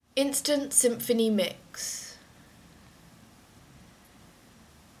Instant Symphony Mix.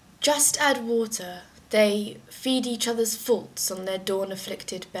 Just add water, they feed each other's faults on their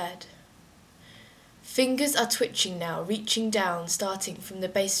dawn-afflicted bed. Fingers are twitching now, reaching down, starting from the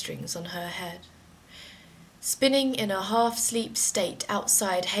bass strings on her head. Spinning in a half-sleep state,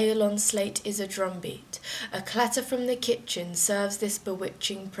 outside hail on slate is a drumbeat. A clatter from the kitchen serves this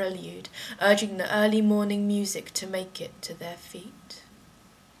bewitching prelude, urging the early morning music to make it to their feet.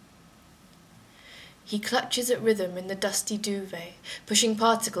 He clutches at rhythm in the dusty duvet, pushing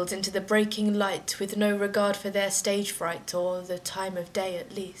particles into the breaking light with no regard for their stage fright or the time of day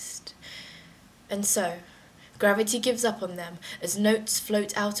at least. And so, gravity gives up on them as notes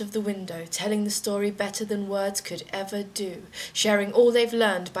float out of the window, telling the story better than words could ever do, sharing all they've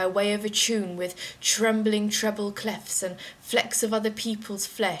learned by way of a tune with trembling treble clefs and flecks of other people's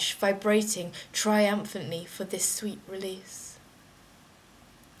flesh vibrating triumphantly for this sweet release.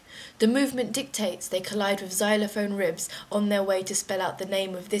 The movement dictates they collide with xylophone ribs on their way to spell out the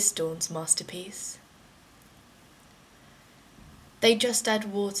name of this dawn's masterpiece. They just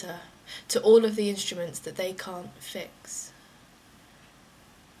add water to all of the instruments that they can't fix.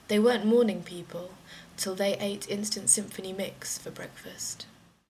 They weren't morning people till they ate Instant Symphony Mix for breakfast.